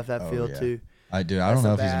soon as he left that field too. I don't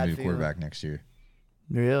know if he's going to be a quarterback next year.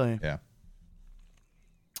 Really? Yeah.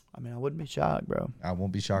 I mean, I wouldn't be shocked, bro. I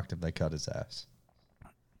won't be shocked if they cut his ass.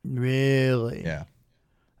 Really? Yeah.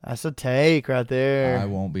 That's a take right there. I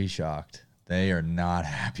won't be shocked. They are not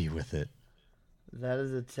happy with it. That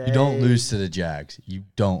is a take. You don't lose to the Jags.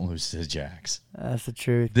 That's the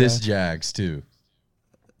truth. This Jags, too.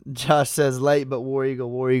 Josh says late, but War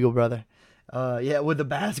Eagle, brother. Yeah, with the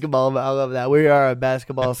basketball, I love that. We are a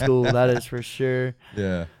basketball school. That is for sure.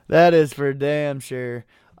 Yeah. That is for damn sure.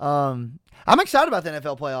 I'm excited about the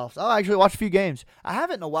NFL playoffs. I'll actually watch a few games. I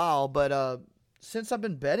haven't in a while, but since I've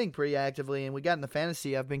been betting pretty actively and we got in the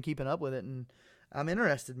fantasy, I've been keeping up with it, and I'm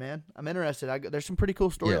interested, man. There's some pretty cool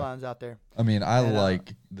storylines out there. I mean, I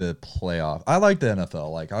like the playoff. I like the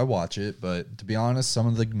NFL. Like, I watch it, but to be honest, some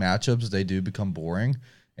of the matchups, they do become boring,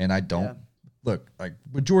 and I don't look like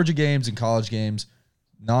with Georgia games and college games,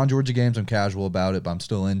 non-Georgia games, I'm casual about it, but I'm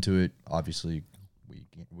still into it. Obviously,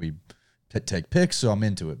 we take picks, so I'm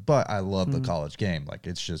into it. But I love the college game. Like,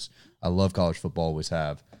 it's just, I love college football, always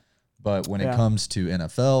have. But when it comes to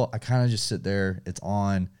NFL, I kind of just sit there. It's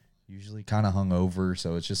on, usually kind of hungover,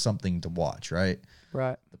 so it's just something to watch, right?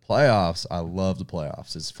 Right. The playoffs, I love the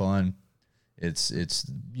playoffs. It's fun. It's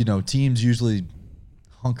teams usually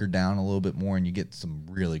hunker down a little bit more, and you get some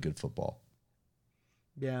really good football.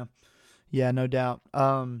 Yeah. Yeah, no doubt.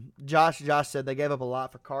 Josh said they gave up a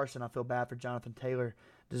lot for Carson. I feel bad for Jonathan Taylor.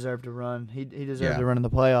 Deserved to run. He deserved to run in the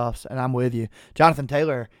playoffs, and I'm with you. Jonathan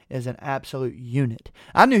Taylor is an absolute unit.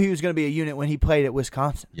 I knew he was going to be a unit when he played at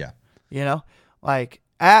Wisconsin. Yeah. Like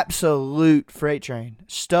absolute freight train,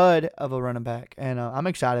 stud of a running back, and I'm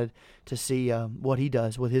excited to see what he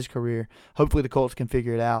does with his career. Hopefully the Colts can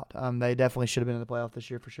figure it out. They definitely should have been in the playoff this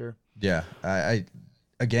year for sure. Yeah. I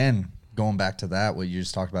again, going back to that, what you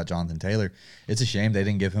just talked about Jonathan Taylor, it's a shame they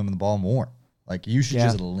didn't give him the ball more. Like, you should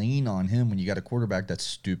just lean on him when you got a quarterback that's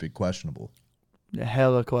stupid questionable.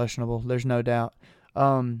 Hella questionable. There's no doubt.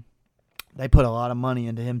 They put a lot of money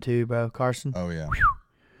into him too, bro. Carson. Oh, yeah.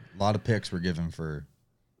 A lot of picks were given for.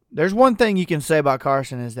 There's one thing you can say about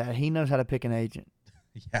Carson is that he knows how to pick an agent.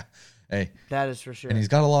 Yeah. Hey. That is for sure. And he's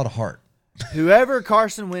got a lot of heart. Whoever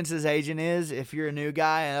Carson Wentz's agent is, if you're a new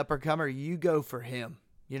guy, an upper-comer, you go for him,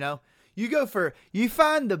 You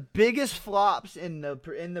find the biggest flops in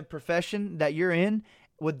the profession that you're in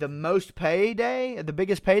with the most payday, the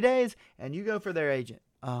biggest paydays, and you go for their agent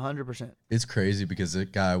 100%. It's crazy because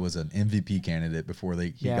that guy was an MVP candidate before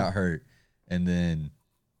he got hurt, and then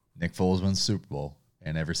Nick Foles won the Super Bowl,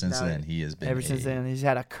 and ever since then he has been. Ever since then, he's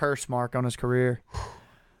had a curse mark on his career.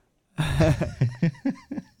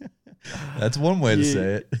 That's one way to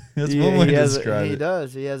say it. That's one way to describe it. He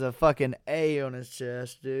does. He has a fucking A on his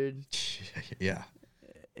chest, dude. Yeah.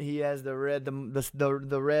 He has the red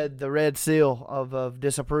seal of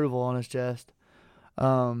disapproval on his chest.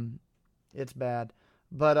 It's bad.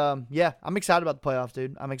 But I'm excited about the playoffs,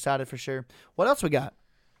 dude. I'm excited for sure. What else we got?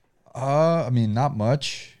 I mean, not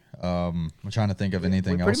much. I'm trying to think of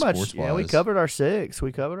anything else sports-wise. Yeah, we covered our six.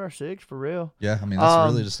 For real. Yeah, I mean,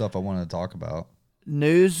 that's really the stuff I wanted to talk about.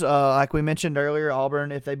 News, like we mentioned earlier,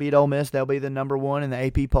 Auburn, if they beat Ole Miss, they'll be the number one in the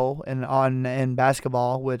AP poll in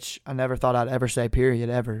basketball, which I never thought I'd ever say, period,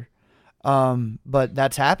 ever. But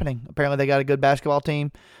that's happening. Apparently they got a good basketball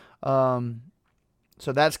team. So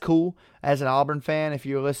that's cool. As an Auburn fan, if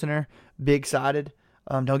you're a listener, be excited.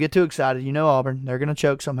 Don't get too excited. Auburn, they're going to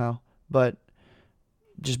choke somehow. But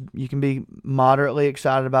just you can be moderately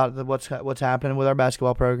excited about what's happening with our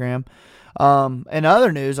basketball program. And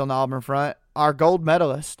other news on the Auburn front, our gold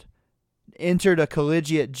medalist entered a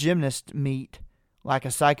collegiate gymnast meet like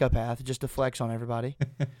a psychopath just to flex on everybody.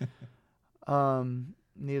 Needless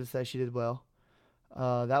to say, she did well.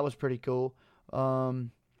 That was pretty cool.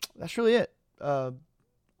 That's really it.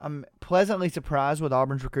 I'm pleasantly surprised with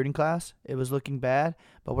Auburn's recruiting class. It was looking bad,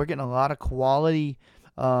 but we're getting a lot of quality,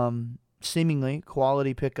 seemingly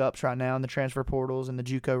quality pickups right now in the transfer portals and the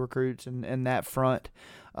JUCO recruits and that front.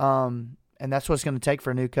 And that's what it's going to take for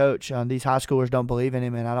a new coach. These high schoolers don't believe in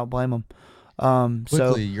him, and I don't blame them.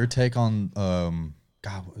 Quickly, your take on, I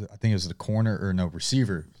think it was the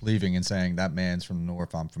receiver leaving and saying that man's from the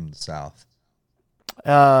north, I'm from the south.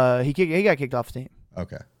 He got kicked off the team.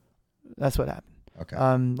 Okay. That's what happened. Okay.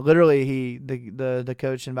 Literally, the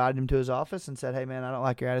coach invited him to his office and said, "Hey, man, I don't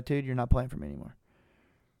like your attitude. You're not playing for me anymore."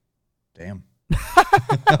 Damn.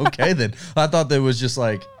 Okay, then. I thought that was just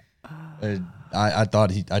like, I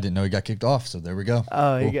thought I didn't know he got kicked off, so there we go.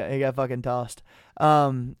 Oh, Cool. he got fucking tossed.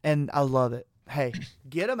 And I love it. Hey,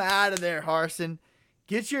 get him out of there, Harsin.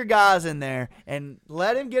 Get your guys in there and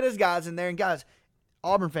let him get his guys in there. And guys,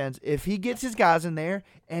 Auburn fans, if he gets his guys in there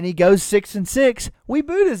and he goes 6-6, we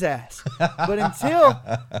boot his ass. But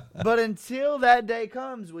until that day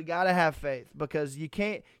comes, we gotta have faith, because you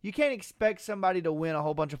can't expect somebody to win a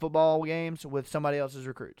whole bunch of football games with somebody else's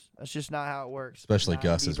recruits. That's just not how it works. Especially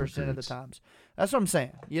Gus's 90% of the recruits. times. That's what I'm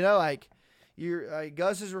saying. You know, like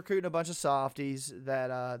Gus is recruiting a bunch of softies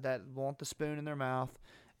that want the spoon in their mouth,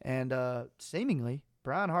 and seemingly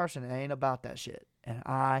Brian Harsin ain't about that shit, and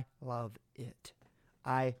I love it.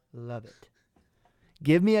 I love it.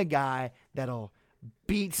 Give me a guy that'll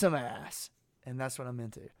beat some ass, and that's what I'm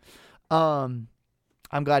into. I'm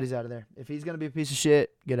glad he's out of there. If he's going to be a piece of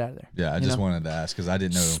shit, get out of there. Yeah, I just wanted to ask because I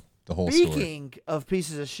didn't know the whole Speaking story. of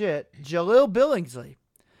pieces of shit, Jaleel Billingsley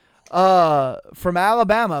from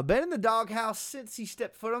Alabama, been in the doghouse since he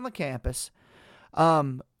stepped foot on the campus.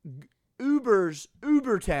 Uber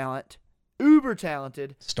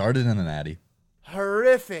talented, Started in an Addy.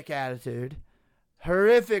 horrific attitude,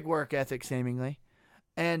 horrific work ethic seemingly,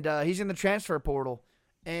 and he's in the transfer portal,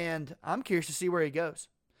 and I'm curious to see where he goes,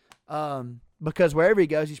 because wherever he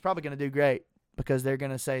goes, he's probably going to do great, because they're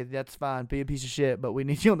going to say, that's fine, be a piece of shit, but we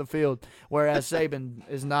need you on the field, whereas Saban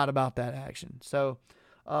is not about that action. So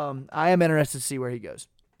I am interested to see where he goes.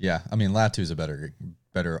 Yeah, I mean, Latu's a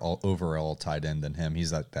better overall tight end than him.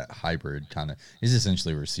 He's like that hybrid kind of. He's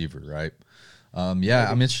essentially a receiver, right? Yeah,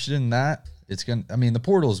 I'm interested in that. The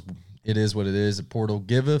portal's. It is what it is. The portal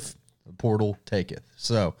giveth, the portal taketh.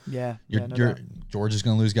 So Yeah, Georgia's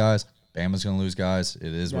going to lose guys. Bama's going to lose guys.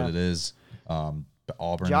 It is what it is. Auburn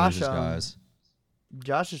loses guys.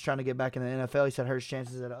 Josh is trying to get back in the NFL. He said his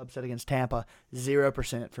chances at an upset against Tampa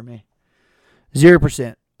 0% for me.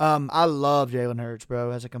 0%. I love Jalen Hurts,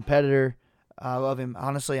 bro. As a competitor, I love him.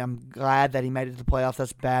 Honestly, I'm glad that he made it to the playoffs.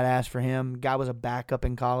 That's badass for him. Guy was a backup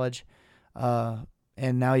in college, and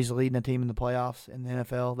now he's leading a team in the playoffs in the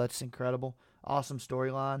NFL. That's incredible. Awesome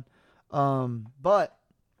storyline. But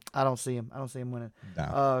I don't see him. I don't see him winning.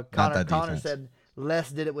 No, Connor said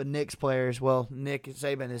Les did it with Knicks players. Well, Nick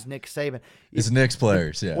Saban is Nick Saban. It's Knicks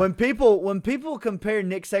players, yeah. When people compare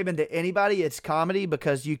Nick Saban to anybody, it's comedy,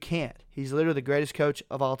 because you can't. He's literally the greatest coach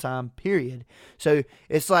of all time, period. So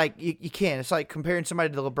it's like you can't. It's like comparing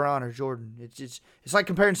somebody to LeBron or Jordan. It's like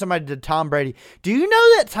comparing somebody to Tom Brady. Do you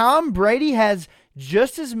know that Tom Brady has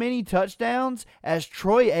just as many touchdowns as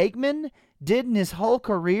Troy Aikman did in his whole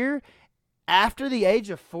career after the age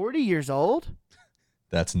of 40 years old?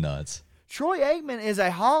 That's nuts. Troy Aikman is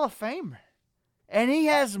a Hall of Famer, and he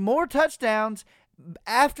has more touchdowns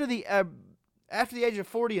after the age of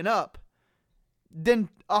 40 and up than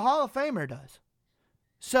a Hall of Famer does.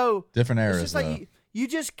 So Different eras, it's just like you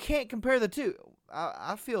just can't compare the two.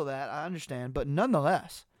 I feel that. I understand, but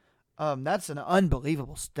nonetheless, that's an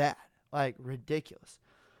unbelievable stat, like ridiculous.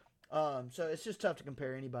 So it's just tough to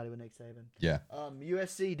compare anybody with Nick Saban. Yeah.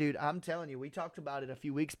 USC, dude, I'm telling you, we talked about it a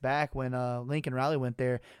few weeks back when Lincoln Riley went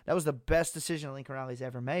there. That was the best decision Lincoln Riley's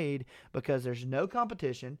ever made, because there's no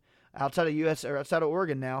competition outside of outside of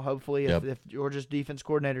Oregon now. Hopefully, if Georgia's defense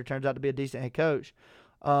coordinator turns out to be a decent head coach,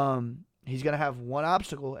 he's going to have one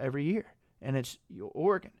obstacle every year, and it's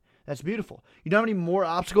Oregon. That's beautiful. You know how many more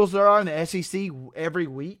obstacles there are in the SEC every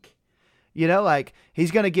week? You know, like he's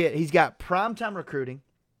got primetime recruiting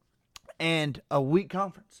and a weak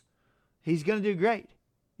conference. He's going to do great,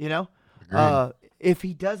 you know? If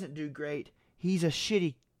he doesn't do great, he's a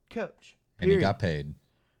shitty coach. Period. And he got paid.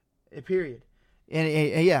 Period. And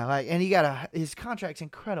he got his contract's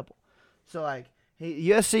incredible. So like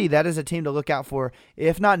USC, that is a team to look out for.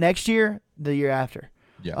 If not next year, the year after.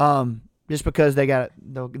 Yeah. Just because they got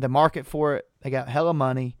the market for it, they got hella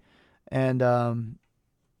money, and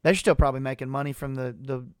they're still probably making money from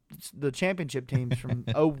the championship teams from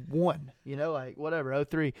 01, you know, like whatever,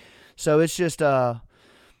 03. So it's just they're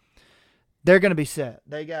going to be set.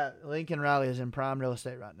 They got Lincoln Riley is in prime real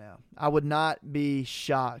estate right now. I would not be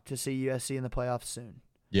shocked to see USC in the playoffs soon.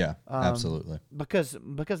 Yeah, absolutely. Because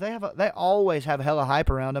they always have hella hype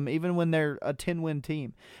around them, even when they're a 10-win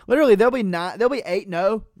team. Literally, they'll be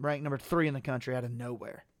 8-0, ranked number 3 in the country out of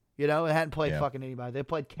nowhere. You know, they hadn't played fucking anybody. They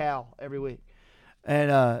played Cal every week.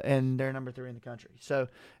 And they're number 3 in the country. So,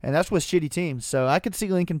 and that's with shitty teams. So I could see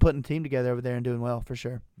Lincoln putting a team together over there and doing well for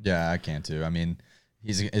sure. Yeah, I can too. I mean,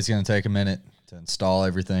 it's going to take a minute to install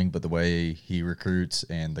everything, but the way he recruits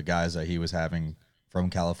and the guys that he was having from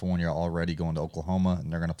California already going to Oklahoma,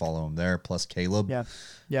 and they're going to follow him there. Plus Caleb.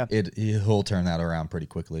 Yeah. He'll turn that around pretty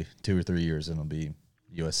quickly. 2 or 3 years, and it'll be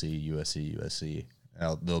USC.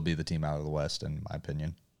 They'll be the team out of the West, in my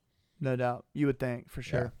opinion. No doubt. You would think, for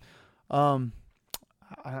sure. Yeah.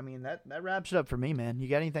 I mean, that wraps it up for me, man. You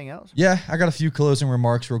got anything else? Yeah, I got a few closing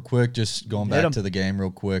remarks real quick, just going Hit 'em. back to the game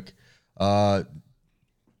real quick. Go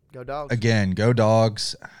Dogs. Again, go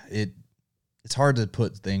Dogs. It's hard to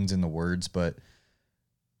put things into words, but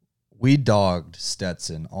we dogged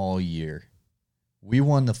Stetson all year. We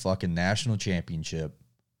won the fucking national championship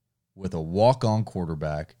with a walk-on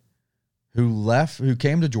quarterback who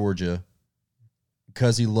came to Georgia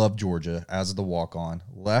because he loved Georgia as the walk-on,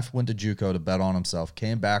 went to JUCO to bet on himself,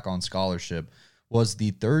 came back on scholarship, was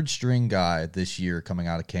the third-string guy this year coming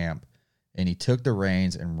out of camp, and he took the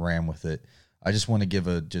reins and ran with it. I just want to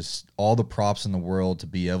give just all the props in the world to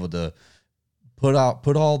be able to put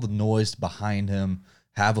all the noise behind him,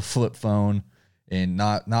 have a flip phone, and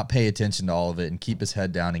not pay attention to all of it and keep his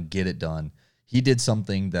head down and get it done. He did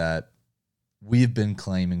something that we've been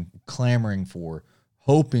clamoring for,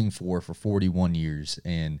 hoping for 41 years.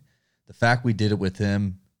 And the fact we did it with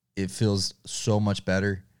him, it feels so much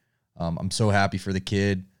better. I'm so happy for the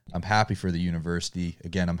kid. I'm happy for the university.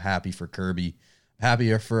 Again, I'm happy for Kirby. I'm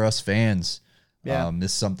happy for us fans. Yeah.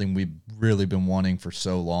 This is something we've really been wanting for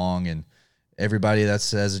so long. And everybody that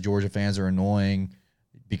says the Georgia fans are annoying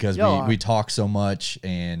because we talk so much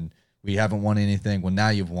and we haven't won anything. Well, now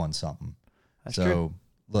you've won something. That's so true.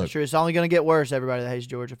 Look, That's true. It's only going to get worse, everybody that hates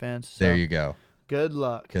Georgia fans. So. There you go. Good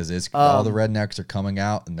luck. Because all the rednecks are coming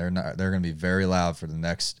out, and they're going to be very loud for the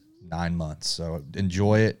next 9 months. So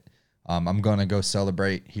enjoy it. I'm going to go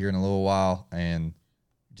celebrate here in a little while, and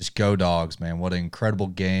just go Dogs, man. What an incredible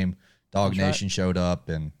game. Dog Nation showed up,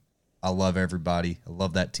 and I love everybody. I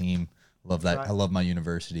love that team. Love that. I love my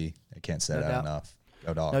university. I can't say that enough.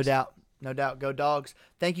 Go Dogs. No doubt. Go Dogs.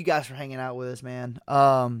 Thank you guys for hanging out with us, man.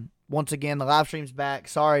 Once again, the live stream's back.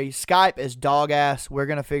 Sorry, Skype is dog ass. We're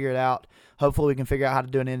going to figure it out. Hopefully we can figure out how to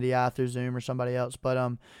do an NDI through Zoom or somebody else. But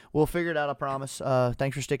we'll figure it out, I promise.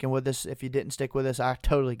 Thanks for sticking with us. If you didn't stick with us, I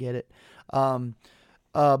totally get it.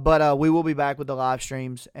 But we will be back with the live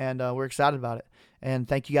streams, and we're excited about it. And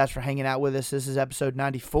thank you guys for hanging out with us. This is episode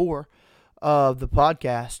 94 of the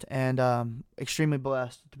podcast, and extremely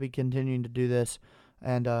blessed to be continuing to do this.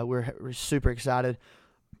 And we're super excited.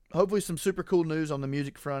 Hopefully some super cool news on the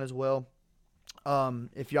music front as well.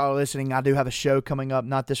 If y'all are listening, I do have a show coming up,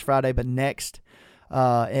 not this Friday, but next,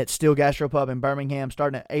 at Steel Gastropub in Birmingham,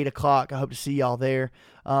 starting at 8 o'clock. I hope to see y'all there.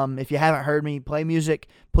 If you haven't heard me play music,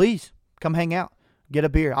 please come hang out. Get a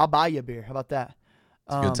beer. I'll buy you a beer. How about that?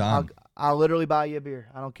 It's a good time. I'll literally buy you a beer.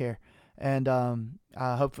 I don't care. And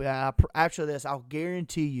hopefully, after this, I'll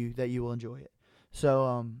guarantee you that you will enjoy it.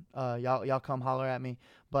 So y'all come holler at me.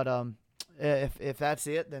 But if that's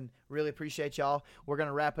it, then really appreciate y'all. We're going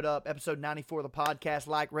to wrap it up. Episode 94 of the podcast.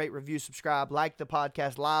 Like, rate, review, subscribe. Like the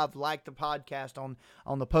podcast live. Like the podcast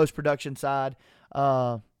on the post-production side.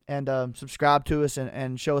 And subscribe to us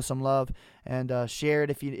and show us some love. And share it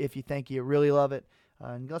if you think you really love it.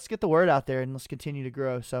 And let's get the word out there and let's continue to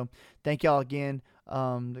grow. So thank y'all again.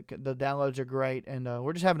 The downloads are great, and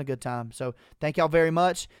we're just having a good time. So thank y'all very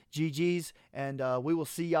much. GG's, and we will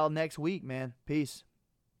see y'all next week, man. Peace.